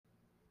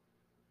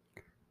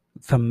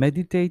The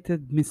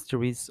meditated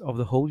mysteries of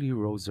the Holy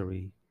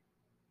Rosary.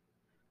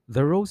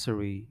 The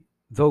Rosary,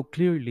 though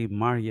clearly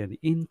Marian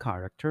in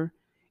character,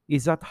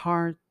 is at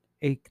heart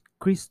a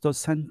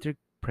Christocentric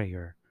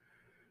prayer.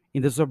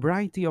 In the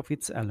sobriety of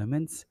its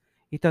elements,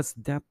 it has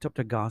depth of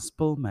the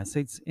gospel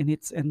message in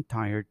its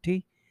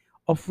entirety,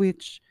 of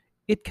which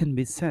it can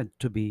be said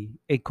to be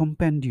a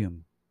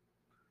compendium.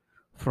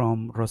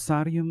 From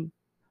Rosarium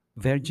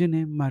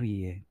Virgine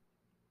Mariae.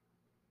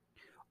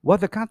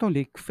 What the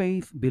Catholic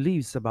faith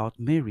believes about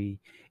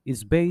Mary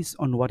is based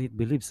on what it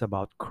believes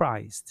about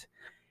Christ,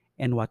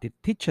 and what it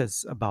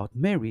teaches about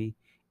Mary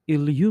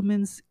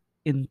illumines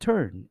in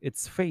turn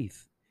its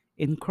faith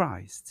in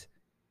Christ.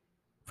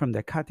 From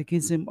the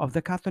Catechism of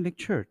the Catholic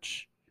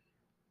Church,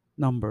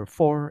 number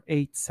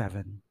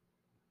 487.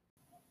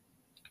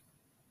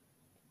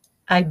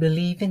 I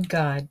believe in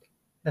God,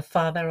 the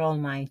Father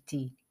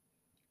Almighty,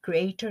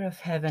 creator of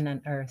heaven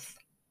and earth,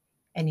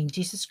 and in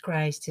Jesus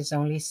Christ, his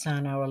only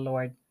Son, our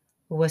Lord,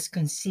 who was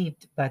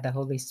conceived by the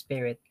Holy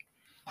Spirit,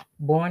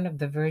 born of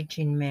the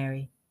Virgin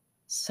Mary,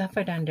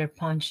 suffered under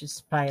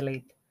Pontius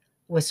Pilate,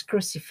 was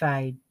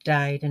crucified,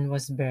 died, and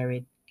was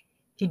buried.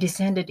 He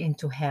descended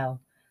into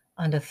hell.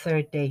 On the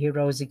third day, he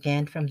rose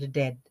again from the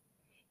dead.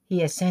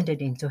 He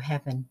ascended into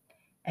heaven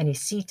and is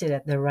seated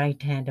at the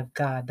right hand of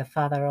God, the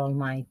Father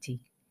Almighty.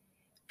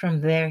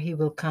 From there, he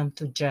will come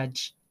to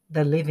judge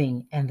the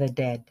living and the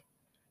dead.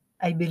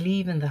 I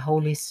believe in the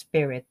Holy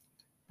Spirit,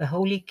 the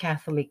Holy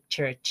Catholic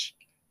Church,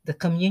 the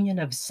communion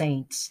of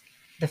saints,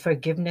 the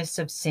forgiveness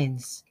of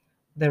sins,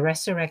 the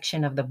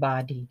resurrection of the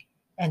body,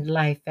 and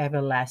life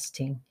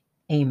everlasting.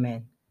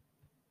 Amen.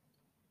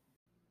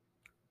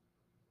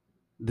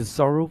 The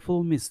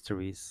Sorrowful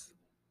Mysteries.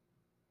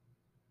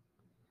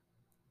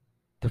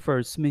 The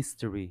first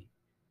mystery,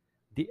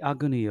 the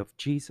agony of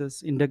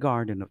Jesus in the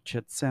Garden of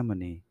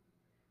Gethsemane.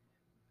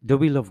 The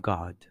will of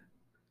God.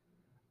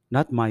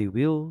 Not my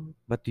will,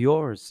 but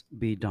yours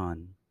be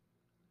done.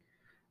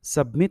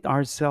 Submit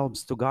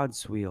ourselves to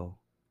God's will.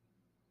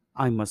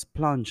 I must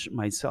plunge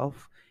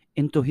myself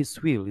into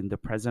His will in the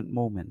present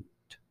moment.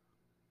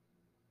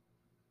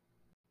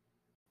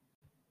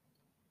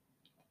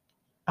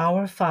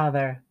 Our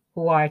Father,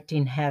 who art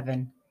in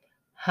heaven,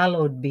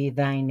 hallowed be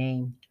thy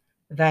name.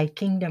 Thy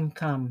kingdom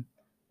come,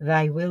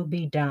 thy will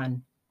be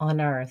done, on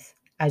earth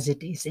as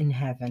it is in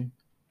heaven.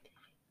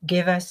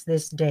 Give us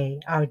this day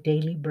our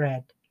daily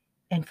bread,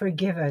 and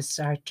forgive us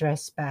our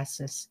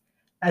trespasses,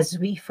 as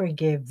we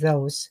forgive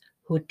those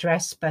who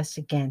trespass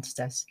against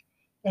us.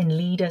 And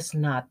lead us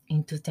not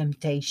into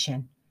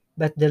temptation,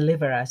 but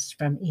deliver us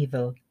from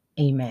evil.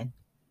 Amen.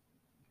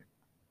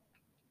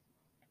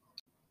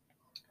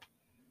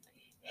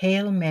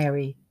 Hail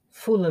Mary,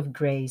 full of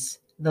grace,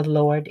 the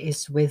Lord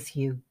is with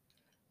you.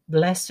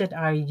 Blessed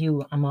are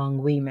you among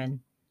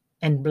women,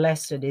 and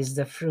blessed is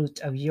the fruit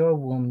of your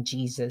womb,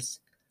 Jesus.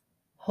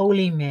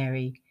 Holy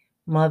Mary,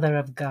 Mother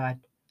of God,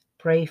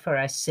 pray for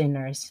us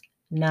sinners,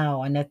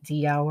 now and at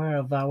the hour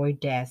of our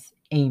death.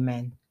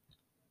 Amen.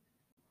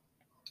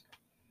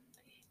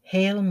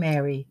 Hail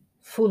Mary,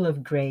 full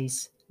of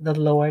grace, the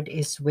Lord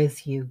is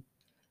with you.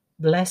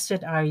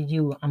 Blessed are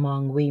you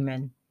among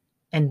women,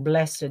 and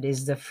blessed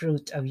is the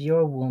fruit of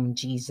your womb,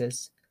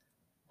 Jesus.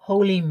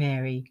 Holy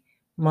Mary,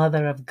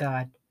 Mother of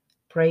God,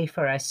 pray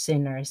for us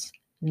sinners,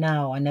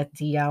 now and at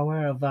the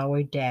hour of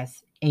our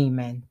death.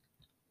 Amen.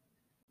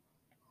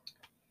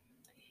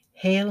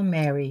 Hail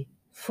Mary,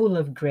 full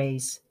of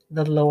grace,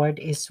 the Lord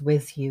is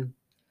with you.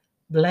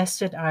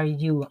 Blessed are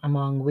you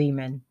among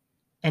women,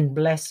 and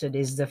blessed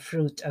is the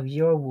fruit of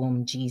your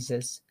womb,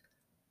 Jesus.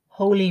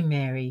 Holy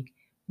Mary,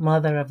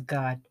 Mother of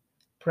God,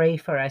 pray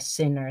for us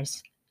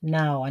sinners,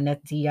 now and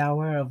at the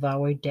hour of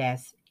our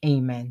death.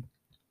 Amen.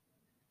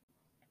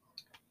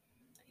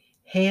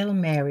 Hail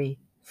Mary,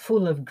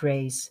 full of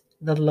grace,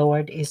 the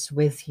Lord is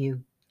with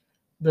you.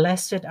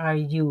 Blessed are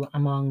you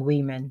among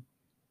women,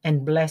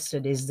 and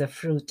blessed is the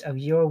fruit of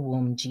your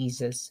womb,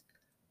 Jesus.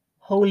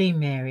 Holy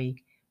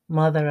Mary,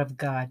 Mother of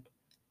God,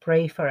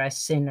 pray for us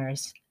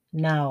sinners,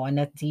 now and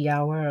at the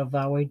hour of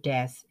our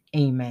death.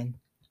 Amen.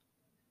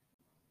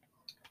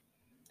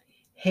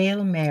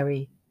 Hail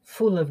Mary,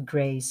 full of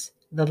grace,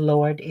 the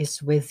Lord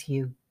is with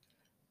you.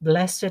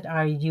 Blessed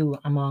are you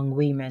among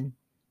women,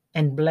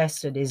 and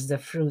blessed is the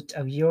fruit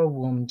of your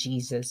womb,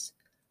 Jesus.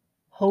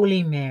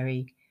 Holy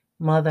Mary,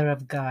 Mother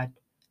of God,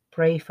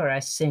 pray for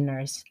us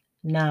sinners,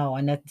 now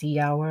and at the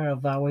hour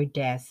of our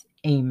death.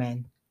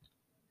 Amen.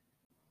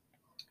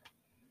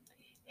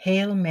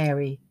 Hail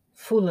Mary,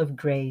 full of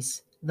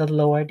grace, the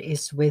Lord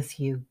is with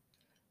you.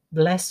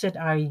 Blessed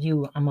are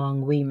you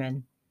among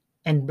women,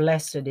 and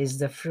blessed is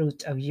the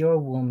fruit of your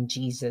womb,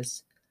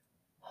 Jesus.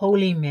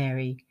 Holy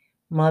Mary,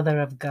 Mother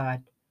of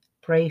God,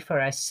 pray for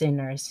us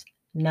sinners,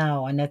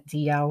 now and at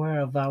the hour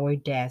of our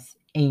death.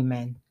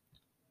 Amen.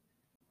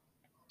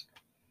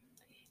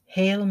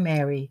 Hail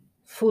Mary,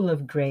 full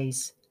of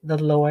grace, the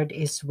Lord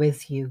is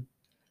with you.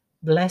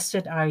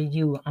 Blessed are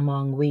you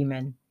among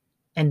women,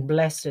 and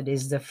blessed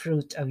is the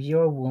fruit of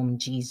your womb,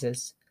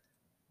 Jesus.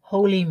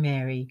 Holy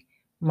Mary,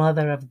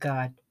 Mother of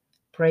God,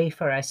 pray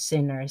for us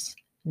sinners,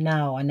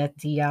 now and at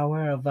the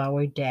hour of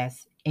our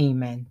death.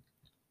 Amen.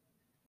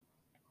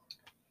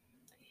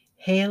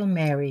 Hail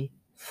Mary,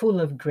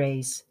 full of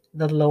grace,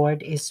 the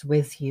Lord is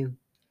with you.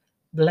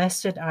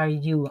 Blessed are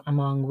you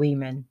among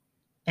women,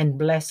 and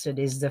blessed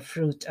is the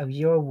fruit of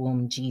your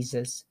womb,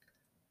 Jesus.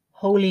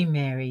 Holy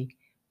Mary,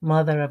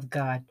 Mother of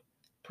God,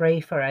 pray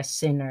for us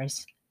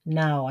sinners,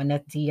 now and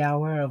at the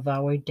hour of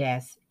our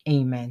death.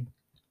 Amen.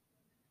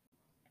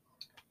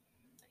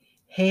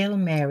 Hail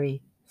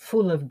Mary,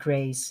 full of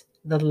grace,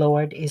 the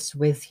Lord is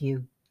with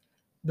you.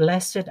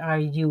 Blessed are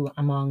you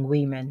among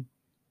women,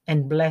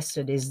 and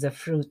blessed is the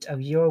fruit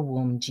of your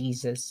womb,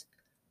 Jesus.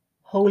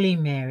 Holy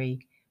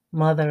Mary,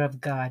 Mother of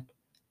God,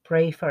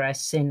 pray for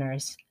us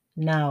sinners,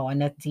 now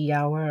and at the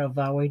hour of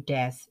our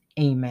death.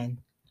 Amen.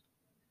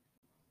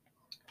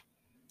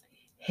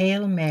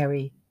 Hail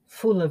Mary,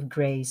 full of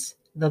grace,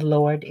 the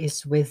Lord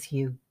is with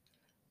you.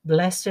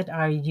 Blessed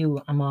are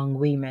you among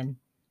women,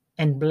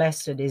 and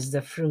blessed is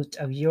the fruit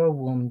of your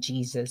womb,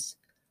 Jesus.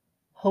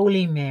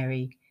 Holy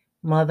Mary,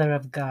 Mother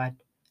of God,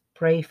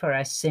 pray for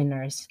us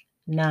sinners,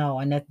 now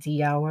and at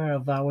the hour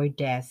of our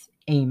death.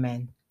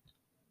 Amen.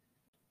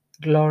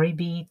 Glory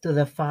be to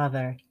the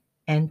Father,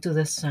 and to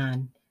the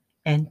Son,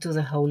 and to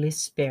the Holy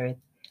Spirit,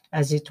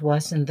 as it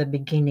was in the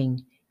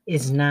beginning,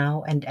 is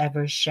now, and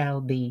ever shall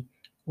be,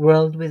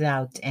 world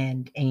without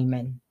end.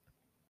 Amen.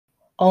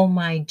 O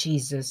my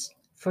Jesus,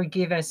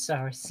 forgive us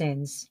our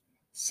sins,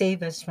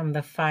 save us from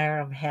the fire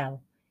of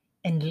hell,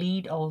 and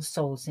lead all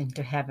souls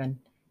into heaven,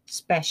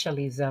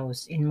 especially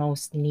those in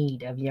most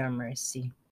need of your mercy.